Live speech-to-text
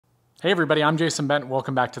Hey everybody, I'm Jason Bent.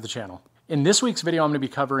 Welcome back to the channel. In this week's video, I'm going to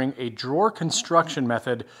be covering a drawer construction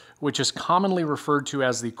method, which is commonly referred to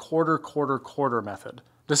as the quarter method.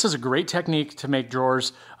 This is a great technique to make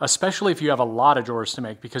drawers, especially if you have a lot of drawers to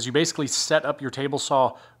make, because you basically set up your table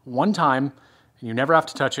saw one time and you never have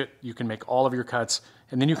to touch it. You can make all of your cuts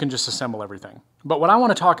and then you can just assemble everything. But what I want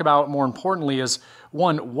to talk about more importantly is,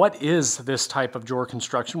 one, what is this type of drawer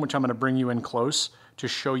construction, which I'm going to bring you in close to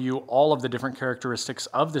show you all of the different characteristics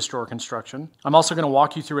of this drawer construction. I'm also going to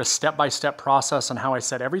walk you through a step-by-step process on how I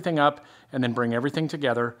set everything up and then bring everything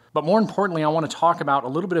together. But more importantly, I want to talk about a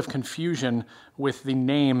little bit of confusion with the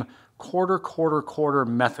name quarter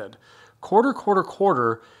method.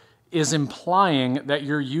 Quarter is implying that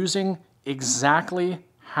you're using exactly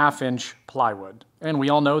half-inch plywood. And we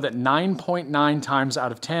all know that 9.9 times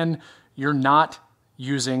out of 10, you're not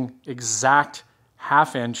using exact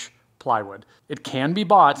half-inch plywood. It can be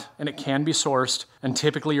bought and it can be sourced, and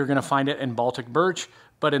typically you're going to find it in Baltic birch,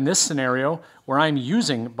 but in this scenario where I'm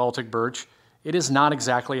using Baltic birch, it is not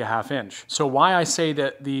exactly a half-inch. So why I say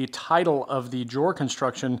that the title of the drawer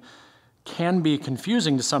construction can be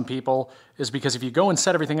confusing to some people is because if you go and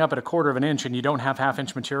set everything up at 1/4 of an inch and you don't have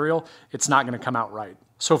half-inch material, it's not going to come out right.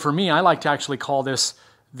 So for me, I like to actually call this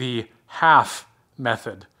the half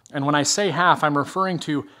method. And when I say half, I'm referring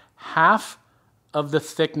to half of the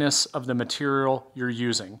thickness of the material you're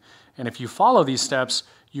using. And if you follow these steps,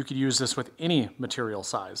 you could use this with any material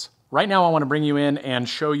size. Right now, I want to bring you in and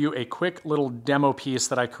show you a quick little demo piece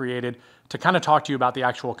that I created to kind of talk to you about the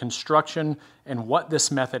actual construction and what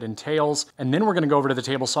this method entails. And then we're going to go over to the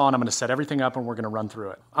table saw and I'm going to set everything up and we're going to run through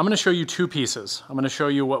it. I'm going to show you two pieces. I'm going to show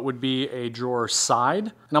you what would be a drawer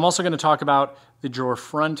side, and I'm also going to talk about the drawer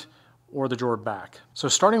front or the drawer back. So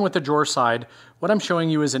starting with the drawer side, what I'm showing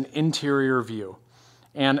you is an interior view.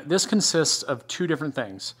 And this consists of two different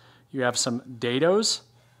things. You have some dados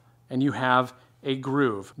and you have a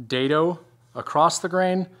groove. Dado across the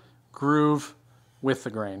grain, groove with the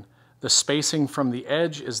grain. The spacing from the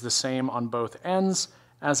edge is the same on both ends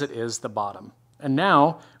as it is the bottom. And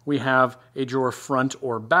now we have a drawer front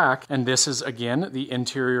or back, and this is again the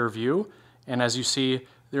interior view. And as you see,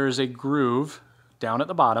 there is a groove down at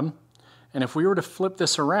the bottom. And if we were to flip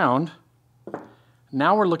this around,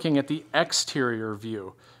 now we're looking at the exterior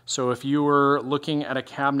view. So if you were looking at a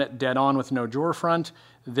cabinet dead on with no drawer front,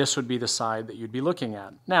 this would be the side that you'd be looking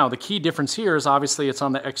at. Now, the key difference here is obviously it's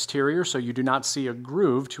on the exterior, so you do not see a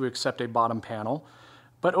groove to accept a bottom panel.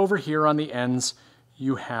 But over here on the ends,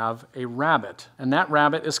 you have a rabbet. And that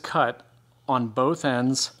rabbet is cut on both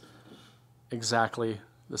ends exactly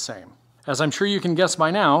the same. As I'm sure you can guess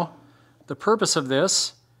by now, the purpose of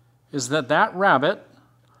this is that that rabbet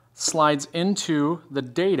slides into the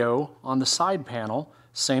dado on the side panel,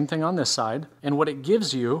 same thing on this side, and what it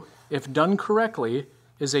gives you, if done correctly,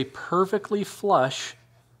 is a perfectly flush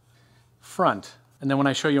front. And then when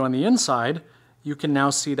I show you on the inside, you can now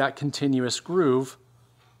see that continuous groove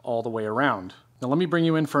all the way around. Now let me bring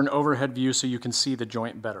you in for an overhead view so you can see the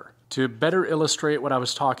joint better. To better illustrate what I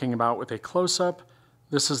was talking about with a close-up,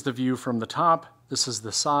 this is the view from the top, this is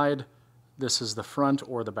the side, this is the front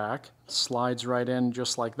or the back. Slides right in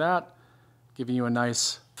just like that, giving you a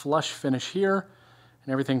nice flush finish here,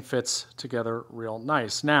 and everything fits together real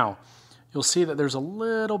nice. Now, you'll see that there's a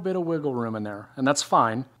little bit of wiggle room in there, and that's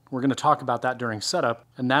fine. We're going to talk about that during setup,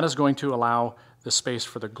 and that is going to allow the space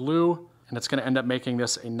for the glue, and it's going to end up making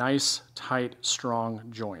this a nice, tight, strong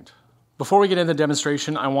joint. Before we get into the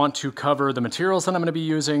demonstration, I want to cover the materials that I'm going to be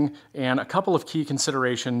using and a couple of key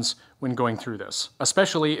considerations when going through this,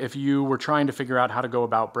 especially if you were trying to figure out how to go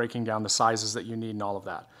about breaking down the sizes that you need and all of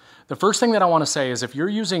that. The first thing that I want to say is if you're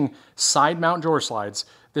using side mount drawer slides,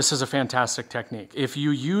 this is a fantastic technique. If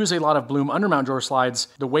you use a lot of Bloom undermount drawer slides,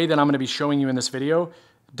 the way that I'm going to be showing you in this video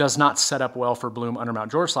does not set up well for Bloom undermount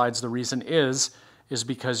drawer slides. The reason is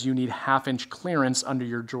because you need half-inch clearance under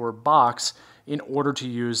your drawer box in order to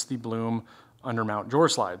use the Bloom undermount drawer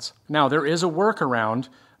slides. Now, there is a workaround,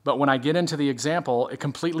 but when I get into the example, it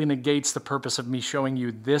completely negates the purpose of me showing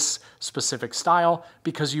you this specific style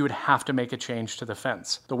because you would have to make a change to the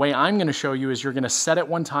fence. The way I'm going to show you is you're going to set it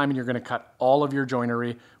one time and you're going to cut all of your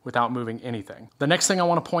joinery without moving anything. The next thing I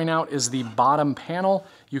want to point out is the bottom panel.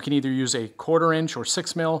 You can either use a 1/4 inch or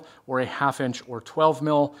 6 mil or a 1/2 inch or 12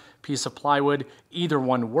 mil piece of plywood. Either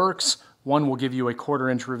one works. One will give you a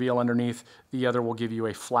 1/4 inch reveal underneath, the other will give you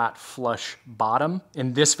a flat flush bottom.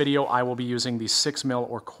 In this video, I will be using the 6 mil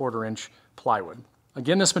or 1/4 inch plywood.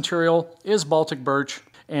 Again, this material is Baltic birch,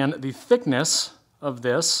 and the thickness of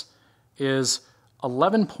this is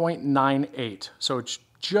 11.98, so it's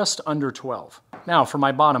just under 12. Now for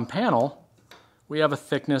my bottom panel, we have a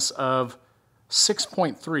thickness of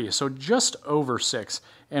 6.3, so just over 6.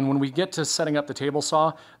 And when we get to setting up the table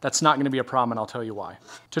saw, that's not going to be a problem, and I'll tell you why.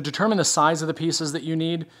 To determine the size of the pieces that you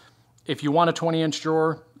need, if you want a 20-inch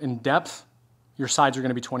drawer in depth, your sides are going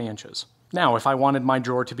to be 20 inches. Now, if I wanted my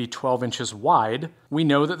drawer to be 12 inches wide, we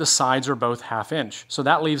know that the sides are both 1/2 inch. So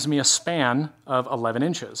that leaves me a span of 11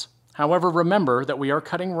 inches. However, remember that we are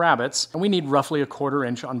cutting rabbets and we need roughly 1/4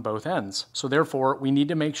 inch on both ends. So therefore, we need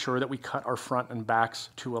to make sure that we cut our front and backs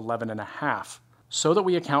to 11.5 so that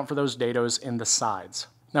we account for those dados in the sides.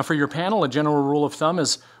 Now for your panel, a general rule of thumb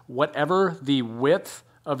is whatever the width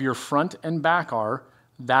of your front and back are,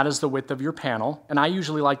 that is the width of your panel. And I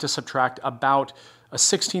usually like to subtract about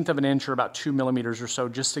 1/16 of an inch or about 2 millimeters or so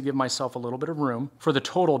just to give myself a little bit of room. For the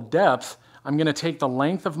total depth, I'm going to take the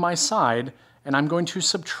length of my side and I'm going to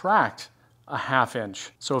subtract 1/2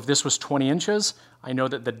 inch. So if this was 20 inches, I know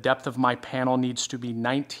that the depth of my panel needs to be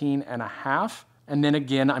 19.5. And then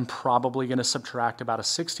again, I'm probably going to subtract about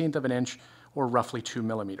 1/16 of an inch or roughly 2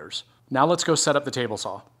 millimeters. Now let's go set up the table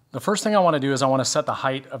saw. The first thing I want to do is I want to set the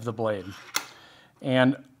height of the blade.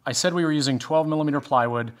 And I said we were using 12 millimeter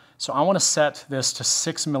plywood, so I want to set this to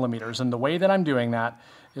 6 millimeters. And the way that I'm doing that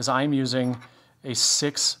is I'm using a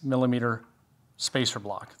 6 millimeter spacer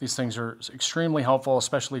block. These things are extremely helpful,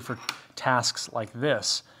 especially for tasks like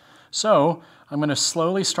this. So I'm going to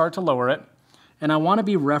slowly start to lower it, and I want to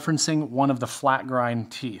be referencing one of the flat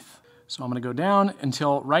grind teeth. So I'm going to go down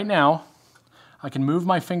until right now I can move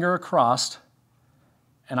my finger across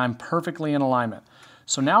and I'm perfectly in alignment.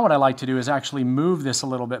 So now what I like to do is actually move this a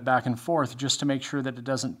little bit back and forth just to make sure that it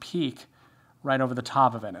doesn't peak right over the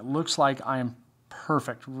top of it. It looks like I am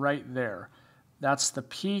perfect right there. That's the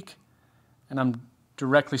peak, and I'm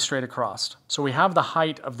directly straight across. So we have the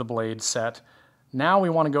height of the blade set. Now we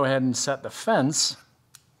want to go ahead and set the fence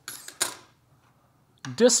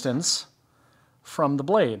distance from the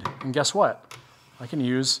blade. And guess what? I can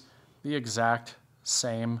use the exact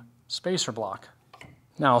same spacer block.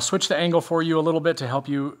 Now I'll switch the angle for you a little bit to help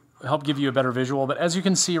give you a better visual, but as you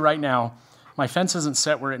can see right now, my fence isn't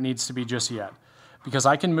set where it needs to be just yet, because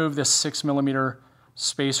I can move this 6 millimeter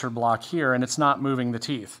spacer block here and it's not moving the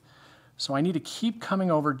teeth. So I need to keep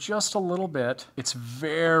coming over just a little bit. It's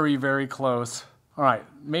very, very close. All right,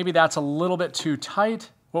 maybe that's a little bit too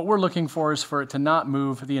tight. What we're looking for is for it to not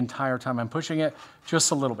move the entire time I'm pushing it,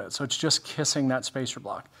 just a little bit. So it's just kissing that spacer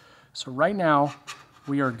block. So right now,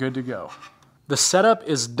 we are good to go. The setup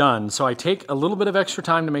is done, so I take a little bit of extra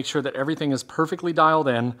time to make sure that everything is perfectly dialed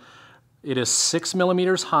in. It is 6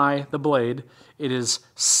 millimeters high, the blade. It is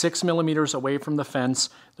 6 millimeters away from the fence.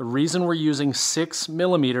 The reason we're using 6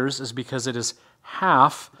 millimeters is because it is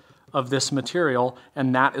half of this material,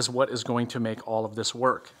 and that is what is going to make all of this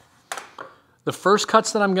work. The first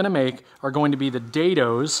cuts that I'm going to make are going to be the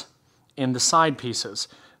dados in the side pieces.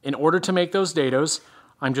 In order to make those dados,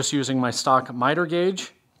 I'm just using my stock miter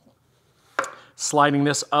gauge, sliding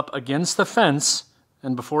this up against the fence,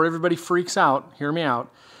 and before everybody freaks out, hear me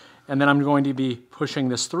out, and then I'm going to be pushing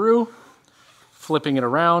this through, flipping it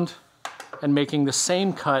around, and making the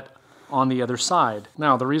same cut on the other side.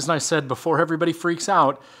 Now, the reason I said before everybody freaks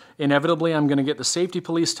out, inevitably I'm going to get the safety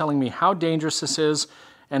police telling me how dangerous this is,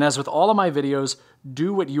 and as with all of my videos,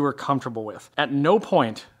 do what you are comfortable with. At no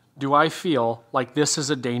point do I feel like this is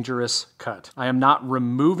a dangerous cut. I am not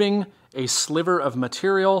removing a sliver of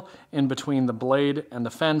material in between the blade and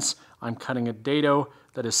the fence. I'm cutting a dado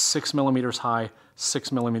that is 6 millimeters high,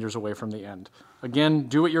 6 millimeters away from the end. Again,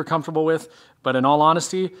 do what you're comfortable with, but in all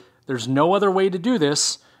honesty, there's no other way to do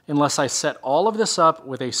this unless I set all of this up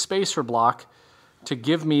with a spacer block to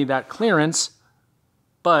give me that clearance,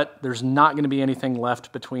 but there's not going to be anything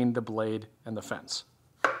left between the blade and the fence.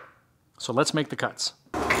 So let's make the cuts.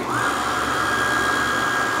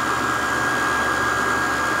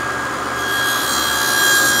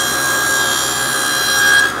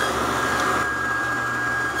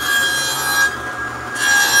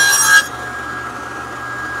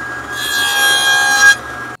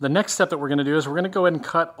 The next step that we're going to do is we're going to go ahead and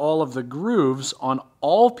cut all of the grooves on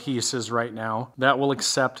all pieces right now that will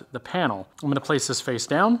accept the panel. I'm going to place this face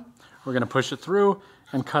down, we're going to push it through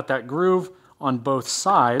and cut that groove on both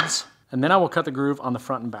sides, and then I will cut the groove on the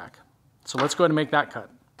front and back. So let's go ahead and make that cut.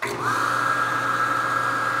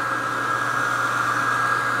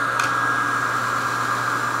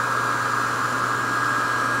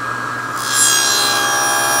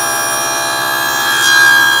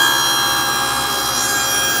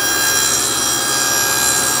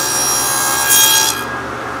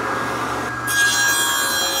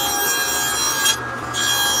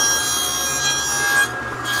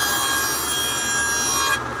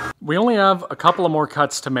 We only have a couple of more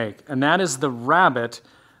cuts to make, and that is the rabbet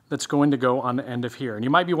that's going to go on the end of here. And you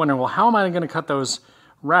might be wondering, well, how am I going to cut those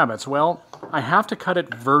rabbets? Well, I have to cut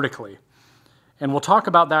it vertically. And we'll talk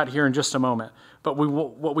about that here in just a moment. But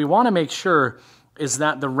what we want to make sure is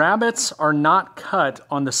that the rabbets are not cut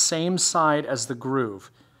on the same side as the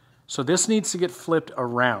groove. So this needs to get flipped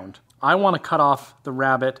around. I want to cut off the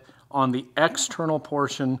rabbet on the external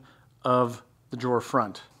portion of the drawer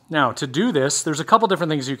front. Now, to do this, there's a couple different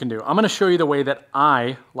things you can do. I'm going to show you the way that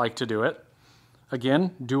I like to do it.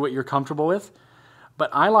 Again, do what you're comfortable with. But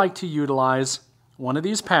I like to utilize one of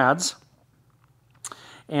these pads,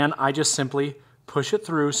 and I just simply push it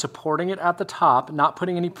through, supporting it at the top, not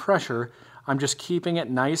putting any pressure. I'm just keeping it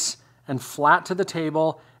nice and flat to the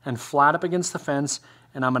table and flat up against the fence,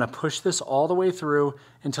 and I'm going to push this all the way through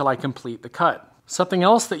until I complete the cut. Something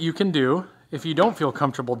else that you can do, if you don't feel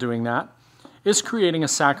comfortable doing that, is creating a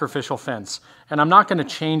sacrificial fence. And I'm not going to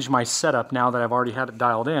change my setup now that I've already had it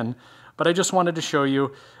dialed in, but I just wanted to show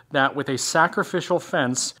you that with a sacrificial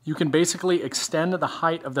fence, you can basically extend the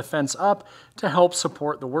height of the fence up to help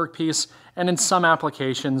support the workpiece. And in some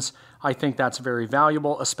applications, I think that's very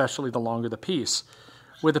valuable, especially the longer the piece.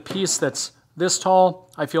 With a piece that's this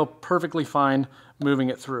tall, I feel perfectly fine moving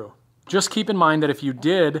it through. Just keep in mind that if you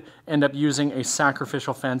did end up using a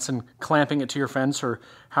sacrificial fence and clamping it to your fence or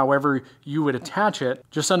however you would attach it,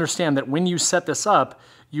 just understand that when you set this up,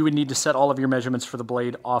 you would need to set all of your measurements for the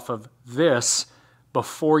blade off of this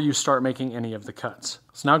before you start making any of the cuts.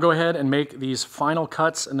 So now go ahead and make these final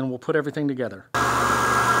cuts, and then we'll put everything together.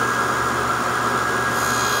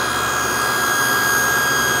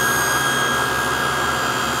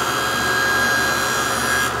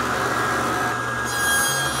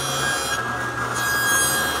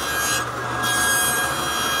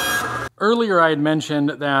 Earlier I had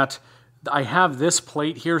mentioned that I have this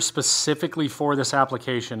plate here specifically for this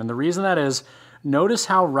application, and the reason that is, notice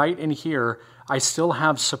how right in here I still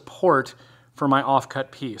have support for my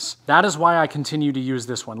offcut piece. That is why I continue to use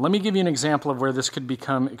this one. Let me give you an example of where this could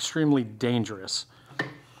become extremely dangerous.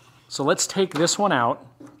 So let's take this one out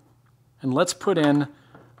and let's put in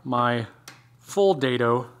my full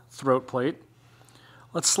dado throat plate.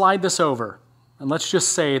 Let's slide this over, and let's just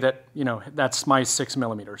say that, that's my 6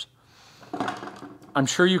 millimeters. I'm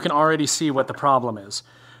sure you can already see what the problem is.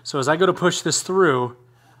 So as I go to push this through,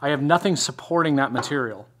 I have nothing supporting that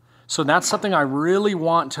material. So that's something I really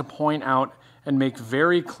want to point out and make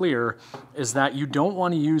very clear, is that you don't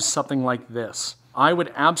want to use something like this. I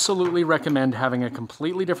would absolutely recommend having a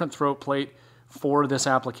completely different throat plate for this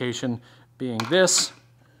application, being this.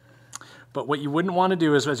 But what you wouldn't want to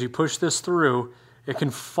do is, as you push this through, it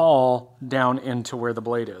can fall down into where the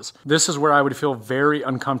blade is. This is where I would feel very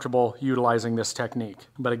uncomfortable utilizing this technique.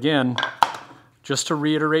 But again, just to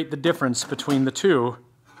reiterate the difference between the two,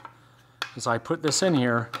 as I put this in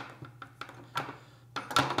here,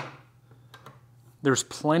 there's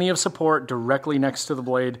plenty of support directly next to the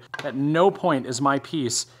blade. At no point is my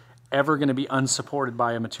piece ever going to be unsupported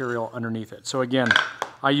by a material underneath it. So again,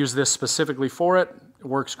 I use this specifically for it. It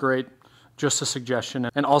works great. Just a suggestion,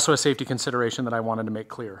 and also a safety consideration that I wanted to make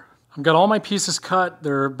clear. I've got all my pieces cut.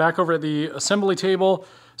 They're back over at the assembly table.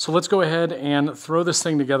 So let's go ahead and throw this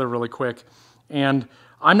thing together really quick. And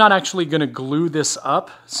I'm not actually going to glue this up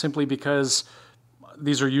simply because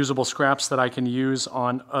these are usable scraps that I can use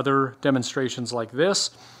on other demonstrations like this.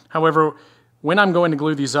 However, when I'm going to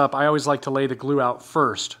glue these up, I always like to lay the glue out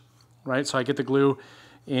first, right? So I get the glue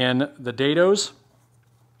in the dados.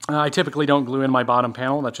 I typically don't glue in my bottom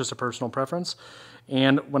panel. That's just a personal preference.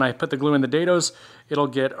 And when I put the glue in the dados, it'll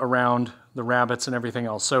get around the rabbets and everything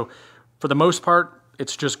else. So for the most part,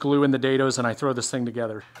 it's just glue in the dados, and I throw this thing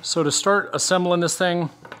together. So to start assembling this thing,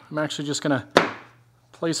 I'm actually just going to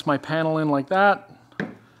place my panel in like that.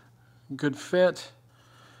 Good fit.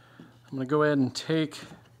 I'm going to go ahead and take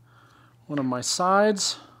one of my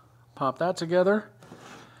sides, pop that together.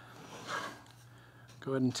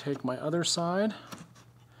 Go ahead and take my other side.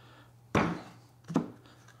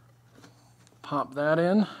 Pop that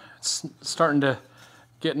in. It's starting to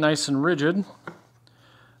get nice and rigid.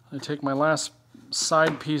 I take my last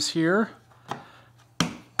side piece here,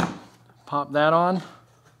 pop that on,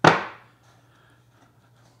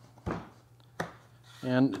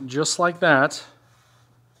 and just like that,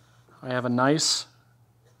 I have a nice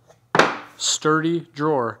sturdy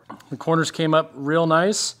drawer. The corners came up real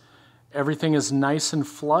nice. Everything is nice and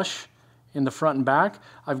flush in the front and back.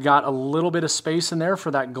 I've got a little bit of space in there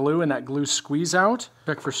for that glue and that glue squeeze out.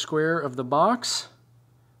 Check for square of the box,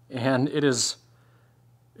 and it is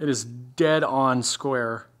dead on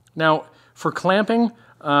square. Now for clamping,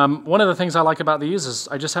 one of the things I like about these is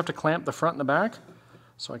I just have to clamp the front and the back.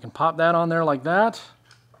 So I can pop that on there like that,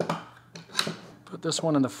 Put this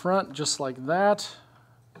one in the front just like that.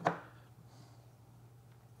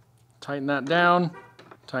 Tighten that down,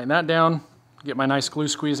 get my nice glue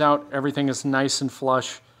squeeze out. Everything is nice and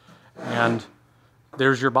flush, and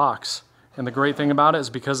there's your box. And the great thing about it is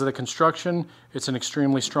because of the construction, it's an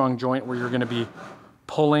extremely strong joint where you're going to be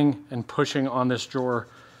pulling and pushing on this drawer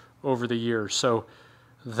over the years. So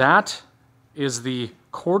that is the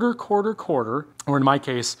quarter, or in my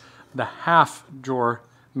case, the half drawer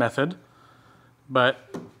method. But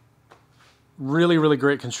really, really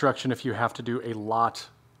great construction if you have to do a lot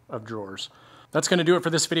of drawers. That's going to do it for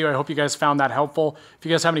this video. I hope you guys found that helpful. If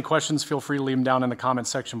you guys have any questions, feel free to leave them down in the comments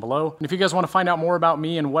section below. And if you guys want to find out more about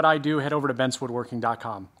me and what I do, head over to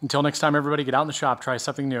benswoodworking.com. Until next time, everybody, get out in the shop, try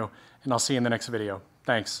something new, and I'll see you in the next video.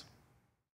 Thanks.